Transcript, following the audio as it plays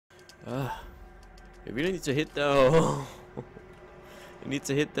You really need to hit though. You need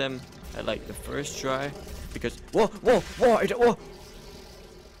to hit them at like the first try, because whoa!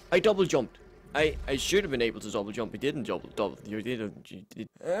 I double jumped. I should have been able to double jump. I didn't double. You did.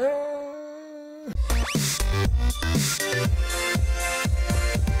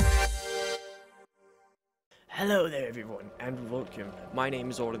 Hello there, everyone, and welcome. My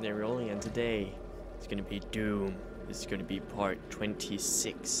name is OrdinaryOli, and today it's gonna be Doom. This is gonna be part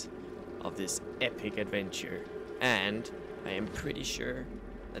 26 of this epic adventure, and I am pretty sure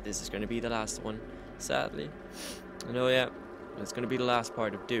that this is gonna be the last one. Sadly, I know, yeah, it's gonna be the last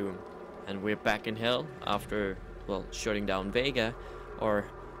part of Doom, and we're back in hell after, well, shutting down Vega, our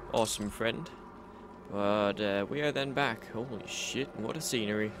awesome friend. But we are then back. Holy shit! What a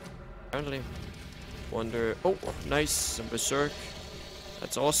scenery! Apparently. Wonder. Oh, nice. Some berserk.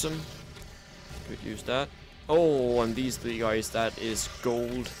 That's awesome. Could use that. Oh, and these three guys. That is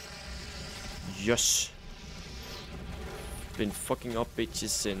gold. Yes. Been fucking up bitches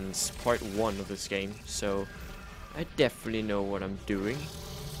since part 1 of this game, so I definitely know what I'm doing.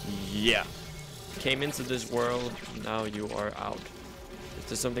 Yeah. Came into this world. Now you are out. Is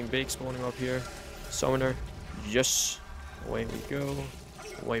there something big spawning up here? Summoner. Yes. Away we go.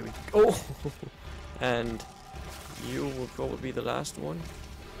 Away we go. Oh. And you will probably be the last one.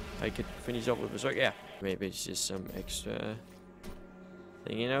 I could finish up with berserk. Yeah, maybe it's just some extra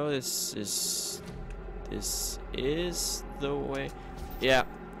thing. You know, this is the way. Yeah,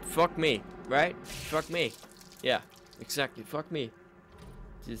 fuck me, right? Fuck me. Yeah, exactly. Fuck me.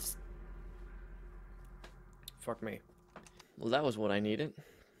 Just fuck me. Well, that was what I needed.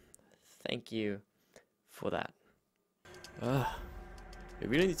 Thank you for that. You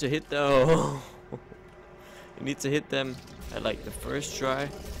really need to hit though. You need to hit them at like the first try,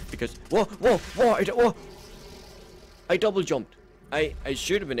 because whoa! I double jumped. I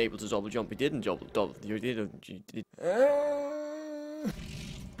should have been able to double jump. I didn't double. You did.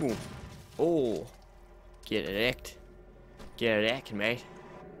 Boom. Oh, get wrecked, mate.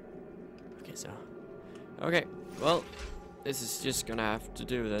 Okay, so okay. Well, this is just gonna have to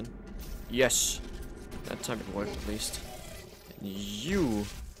do then. Yes, that time it worked at least. And you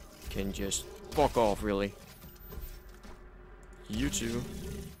can just fuck off, really. You two.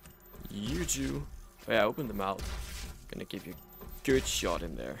 Oh, yeah, open the mouth. Gonna give you a good shot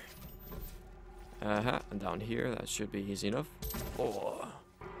in there. And down here, that should be easy enough. Oh,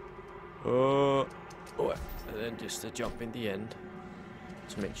 and then just a jump in the end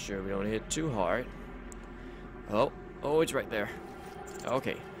to make sure we don't hit too hard. Oh, it's right there.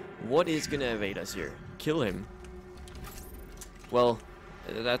 Okay, what is gonna evade us here? Kill him. Well,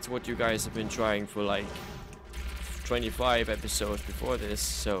 that's what you guys have been trying for like 25 episodes before this,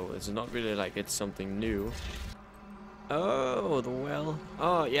 so it's not really like it's something new. Oh, the well.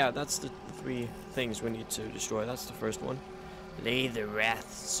 Oh, yeah, that's the 3 things we need to destroy. That's the first one. Lay the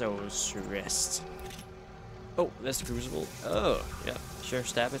wrath souls to rest. Oh, that's the crucible. Oh, yeah, sure,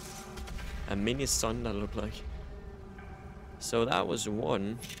 stab it. A mini sun, that looked like. So that was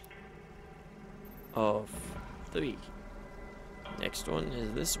 1 of 3. Next one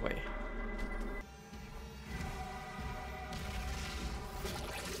is this way.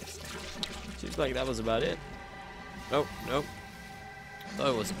 Seems like that was about it. Nope. Thought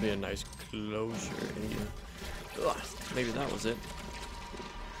it was be a nice closure here. Ugh, maybe that was it.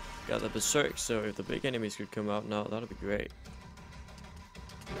 Got the berserk, so if the big enemies could come out now, that'd be great.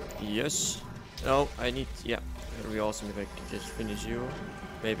 Yes. No, I need. Yeah, it'd be awesome if I could just finish you.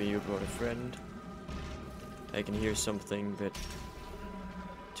 Maybe you brought a friend. I can hear something, but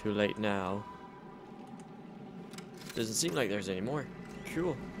too late now. Doesn't seem like there's any more.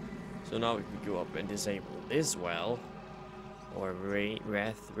 Cool. So now we can go up and disable this well, or wraith,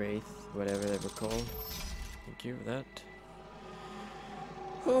 whatever they were called. Thank you for that.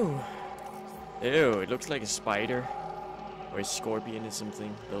 Oh, ew! It looks like a spider or a scorpion or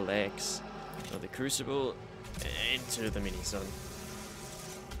something. The legs of the crucible into the mini sun.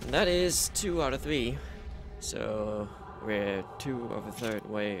 And that is 2 out of 3. So we're 2 of a 3rd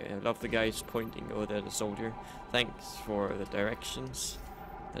way. I love the guys pointing over there, the soldier. Thanks for the directions.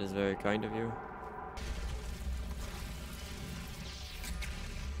 That is very kind of you.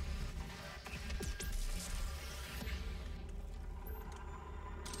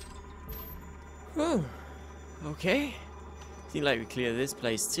 Oh, okay. Seems like we clear this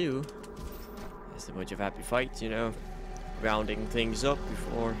place too. There's a bunch of happy fights, you know, rounding things up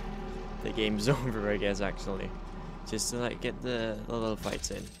before the game's over, I guess, actually. Just to like get the little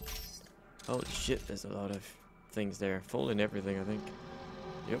fights in. Holy shit, there's a lot of things there. Full in everything, I think.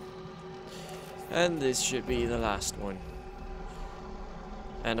 Yep. And this should be the last one.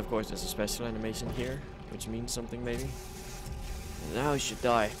 And of course there's a special animation here, which means something maybe. Now he should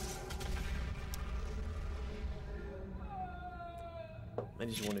die. I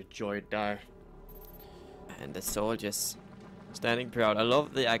just want to Joy die. And the soldiers standing proud. I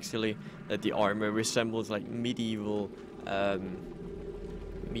love the actually that the armor resembles like medieval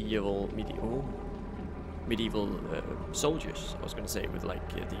soldiers. I was gonna say with like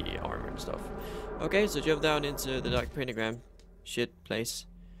the armor and stuff. Okay, so jump down into the dark pentagram shit place.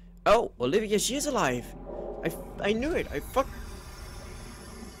 Oh, Olivia, she's alive. I knew it.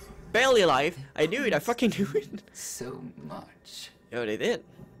 Barely alive. I knew it. I fucking knew it. So much. Yo, they did.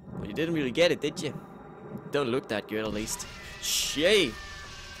 Well, you didn't really get it, did you? Don't look that good, at least. Shay.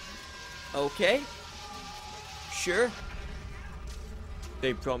 Okay. Sure.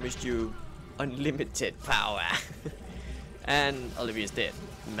 They promised you unlimited power. And Olivia's dead.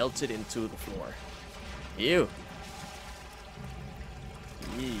 Melted into the floor. Ew.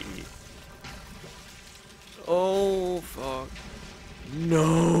 Yee. Oh, fuck.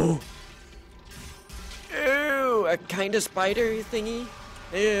 No. Ew. A kind of spider thingy.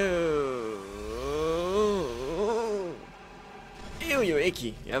 Ew. Ew, you're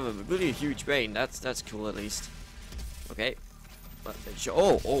icky. You have a really huge brain. That's cool at least. Okay.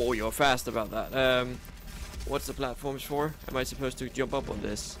 Oh, you're fast about that. What's the platforms for? Am I supposed to jump up on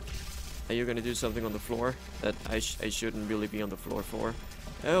this? Are you gonna do something on the floor that I shouldn't really be on the floor for?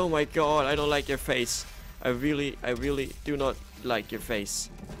 Oh my god, I don't like your face. I really do not like your face.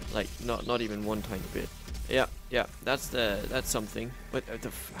 Like not even one tiny bit. Yeah, that's something. But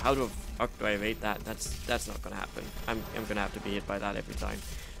how the fuck do I evade that? That's not gonna happen. I'm gonna have to be hit by that every time.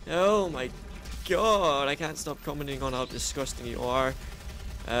 Oh my god, I can't stop commenting on how disgusting you are.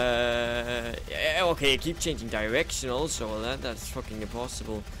 Yeah, okay, I keep changing direction also. That's fucking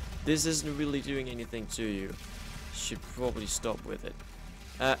impossible. This isn't really doing anything to you. Should probably stop with it.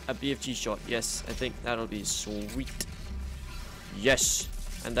 A BFG shot. Yes, I think that'll be sweet. Yes,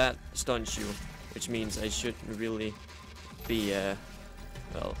 and that stuns you, which means I shouldn't really be.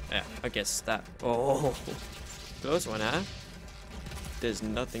 Well, yeah, I guess that. Oh, close one, huh? There's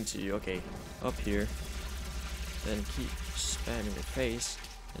nothing to you. Okay, up here. Then keep spamming your face.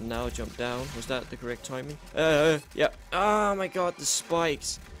 And now jump down. Was that the correct timing? Yeah. Oh my god, the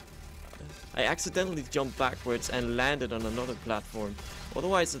spikes. I accidentally jumped backwards and landed on another platform.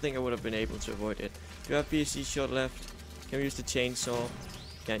 Otherwise, I think I would have been able to avoid it. Do you have PSC shot left? Can we use the chainsaw?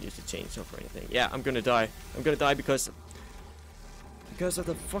 Can't use the chainsaw for anything. Yeah, I'm gonna die. I'm gonna die because of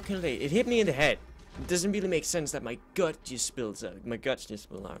the fucking late. It hit me in the head. It doesn't really make sense that my gut just spills out. My guts just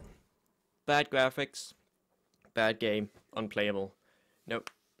spill out. Bad graphics. Bad game. Unplayable. Nope.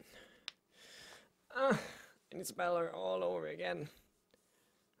 I need to spell her all over again.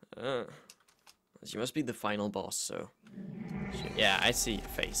 She must be the final boss, so... Yeah, I see your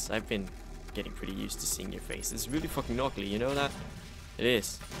face. I've been getting pretty used to seeing your face. It's really fucking ugly, you know that? It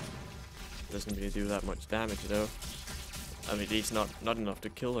is. Doesn't really do that much damage, though. I mean, it's not enough to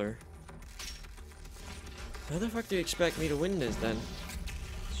kill her. How the fuck do you expect me to win this, then?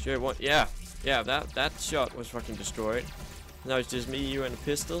 Sure, what? Yeah, that shot was fucking destroyed. Now it's just me, you, and a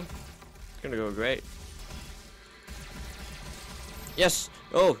pistol. It's gonna go great. Yes!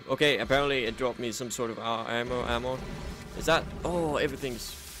 Oh, okay, apparently it dropped me some sort of ammo. Is that... Oh, everything's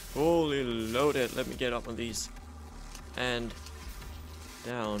fully loaded. Let me get up on these. And...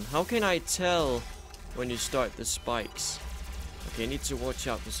 down. How can I tell when you start the spikes? Okay, I need to watch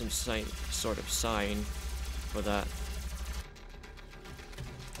out for some sort of sign for that.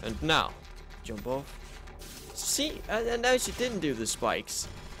 And now, jump off. See, and now she didn't do the spikes.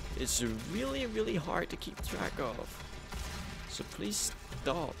 It's really, really hard to keep track of. So please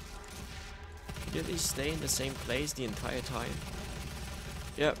stop. Can you at least stay in the same place the entire time?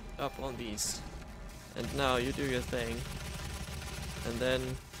 Yep, up on these. And now you do your thing. And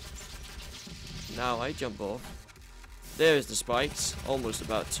then... now I jump off. There's the spikes. Almost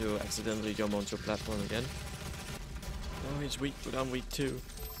about to accidentally jump onto a platform again. Oh, he's weak, but I'm weak too.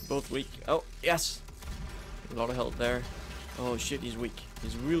 Both weak. Oh, yes! A lot of health there. Oh shit, he's weak.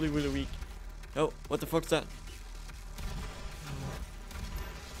 He's really, really weak. Oh, what the fuck's that?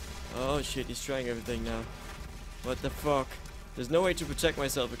 Oh shit, he's trying everything now. What the fuck? There's no way to protect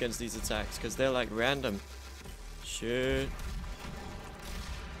myself against these attacks, because they're like random. Shit.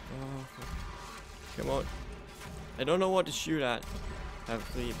 Oh, come on. I don't know what to shoot at. I have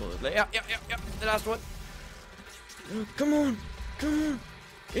 3 bullets. Yeah, the last one. Oh, come on.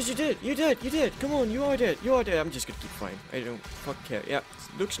 Yes, you did. Come on, you are dead. I'm just gonna keep fighting. I don't fucking care. Yeah,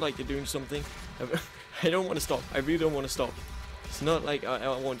 it looks like you're doing something. I don't want to stop. I really don't want to stop. It's not like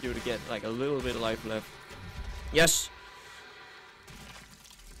I want you to get like a little bit of life left. Yes.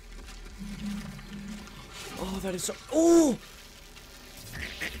 Oh, that is so. Oh!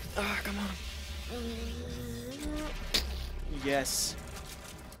 Ah, come on. Yes.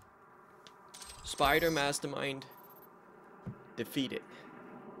 Spider Mastermind defeated.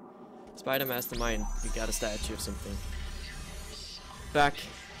 Spider Mastermind, we got a statue of something. Back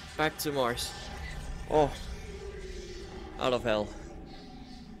to Mars. Oh, out of hell.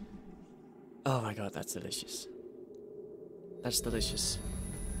 Oh my god, that's delicious. That's delicious.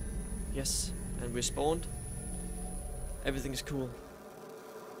 Yes, and we spawned. Everything's cool.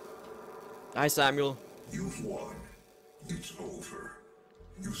 Hi, Samuel. You've won. It's over.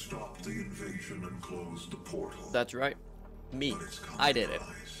 You stopped the invasion and closed the portal. That's right. Me. I did it.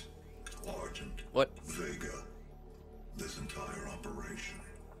 Argent. What? Vega. This entire operation.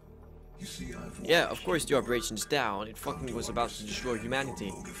 You see, I've Yeah, of course the operation's down. It fucking was about to destroy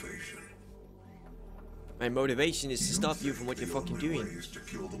humanity. My motivation is to stop you from what you're fucking doing. Is to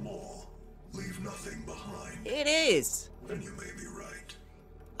kill them all. Leave nothing behind. It is! And you may be right.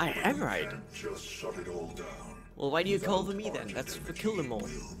 I am right. Can't just shut it all down. Well, why do you call for me then? That's for kill them all.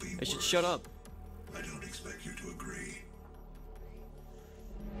 I should shut up. I don't expect you to agree.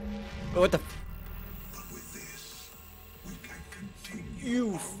 What the f— But with this, we can continue.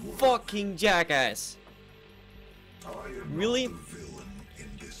 You fucking jackass! I am Really? not the villain in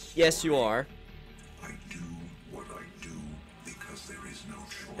this. Yes, you are. I do what I do because there is no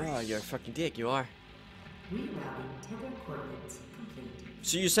choice. Oh, you're a fucking dick, you are. Rerouting tether coordinates complete.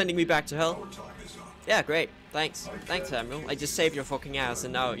 So you're sending me back to hell? Our time is up. Yeah, great. Thanks. Thanks, Samuel. I just saved your fucking ass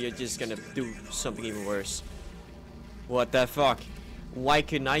and now you're just gonna do something even worse. What the fuck? Why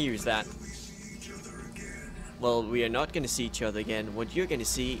couldn't I use that? We see each other again. Well, we are not gonna see each other again. What you're gonna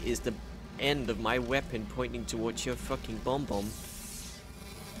see is the end of my weapon pointing towards your fucking bomb.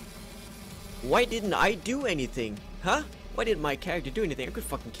 Why didn't I do anything? Huh? Why didn't my character do anything? I could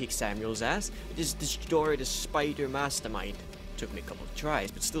fucking kick Samuel's ass. I just destroyed a spider mastermind. Took me a couple of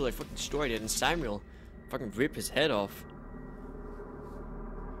tries, but still I fucking destroyed it, and Samuel fucking ripped his head off.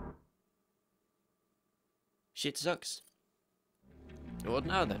 Shit sucks. What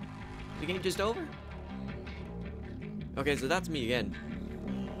now then? The game just over? Okay, so that's me again.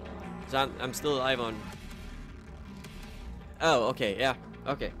 So I'm still alive on. Oh, okay, yeah,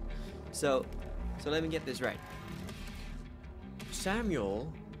 okay. So let me get this right.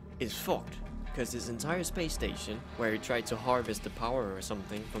 Samuel is fucked because his entire space station, where he tried to harvest the power or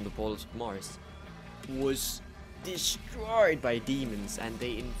something from the portals of Mars, was destroyed by demons, and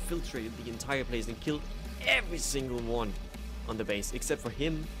they infiltrated the entire place and killed every single one on the base except for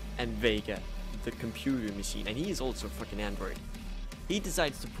him and Vega, the computer machine, and he is also a fucking android. He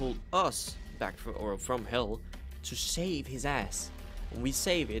decides to pull us back from hell to save his ass. When we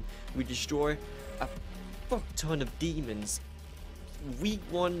save it, we destroy a fuck ton of demons, weak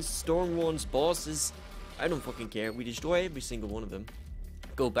ones, strong ones, bosses. I don't fucking care. We destroy every single one of them.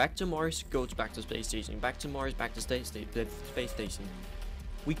 Go back to Mars, go back to space station, back to Mars, back to space station.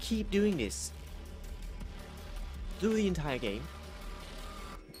 We keep doing this through the entire game,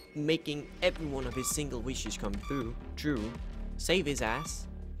 making every one of his single wishes come true. Save his ass.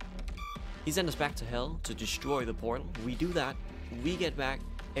 He sent us back to hell to destroy the portal. We do that. We get back.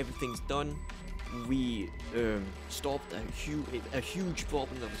 Everything's done. We stopped a huge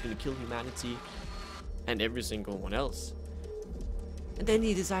problem that was going to kill humanity and every single one else. And then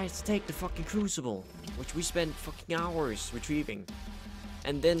he decides to take the fucking crucible, which we spent fucking hours retrieving.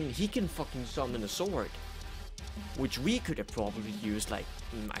 And then he can fucking summon a sword, which we could have probably used, like,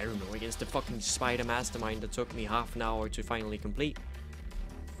 I don't know, against the fucking spider mastermind that took me half an hour to finally complete.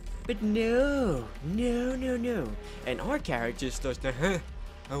 But no. And our character starts to,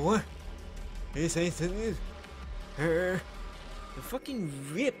 what? He says this. The fucking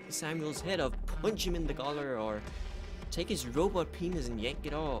rip Samuel's head off, punch him in the collar, or take his robot penis and yank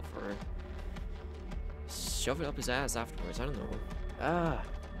it off, or shove it up his ass afterwards. I don't know.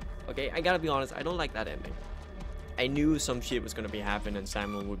 Okay, I gotta be honest, I don't like that ending. I knew some shit was gonna be happening and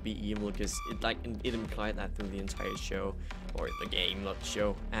Samuel would be evil because it implied that through the entire show, or the game, not the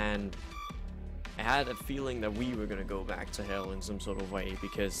show. And I had a feeling that we were gonna go back to hell in some sort of way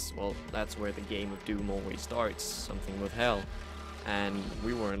because, well, that's where the game of Doom always starts, something with hell. And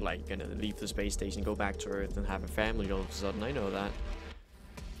we weren't like gonna leave the space station, go back to Earth and have a family all of a sudden, I know that.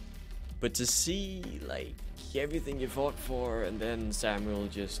 But to see like everything you fought for and then Samuel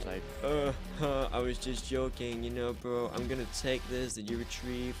just like, I was just joking, you know, bro, I'm gonna take this that you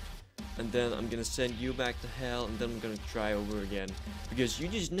retrieved and then I'm gonna send you back to hell and then I'm gonna try over again. Because you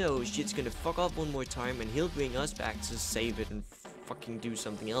just know shit's gonna fuck up one more time and he'll bring us back to save it and fucking do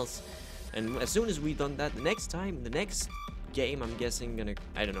something else. And as soon as we done that, the next time, the next game, I'm guessing,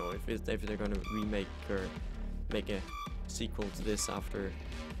 I don't know if they're gonna remake or make a sequel to this after,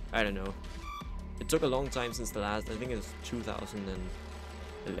 I don't know. It took a long time since the last, I think it was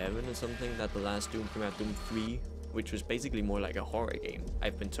 2011 or something, that the last Doom came out, Doom 3, which was basically more like a horror game,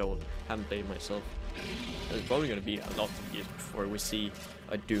 I've been told. Haven't played it myself. There's probably gonna be a lot of years before we see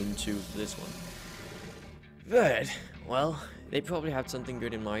a Doom 2 for this one. But, well, they probably had something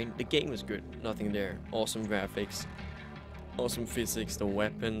good in mind. The game was good, nothing there. Awesome graphics, awesome physics, the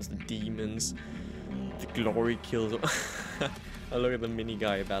weapons, the demons, the glory kills. I look at the mini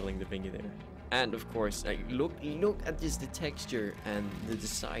guy battling the thingy there. And of course, like, look at just the texture and the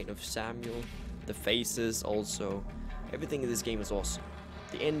design of Samuel, the faces also. Everything in this game is awesome.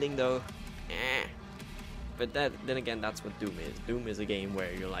 The ending though, eh. But then again, that's what Doom is. Doom is a game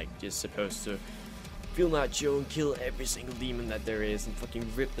where you're like just supposed to feel macho and kill every single demon that there is and fucking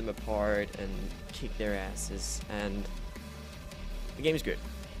rip them apart and kick their asses. And the game is good.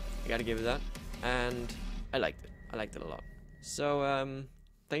 I gotta give it that. And I liked it. I liked it a lot. So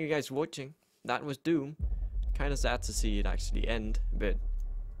thank you guys for watching. That was Doom. Kind of sad to see it actually end, but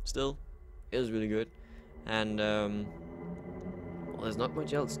still, it was really good. And well, there's not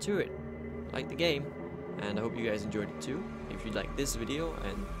much else to it. I like the game, and I hope you guys enjoyed it too. If you like this video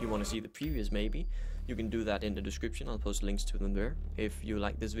and you want to see the previous, maybe you can do that in the description. I'll post links to them there. If you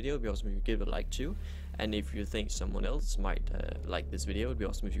like this video, it'd be awesome if you give it a like too. And if you think someone else might like this video, it'd be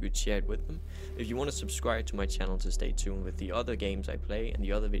awesome if you could share it with them. If you want to subscribe to my channel to stay tuned with the other games I play and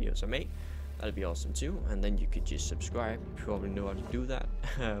the other videos I make, that'd be awesome too. And then you could just subscribe. You probably know how to do that.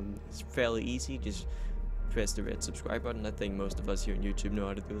 It's fairly easy. Just press the red subscribe button. I think most of us here on YouTube know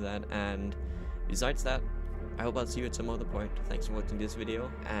how to do that. And besides that, I hope I'll see you at some other point. Thanks for watching this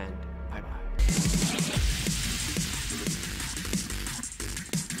video, and bye bye.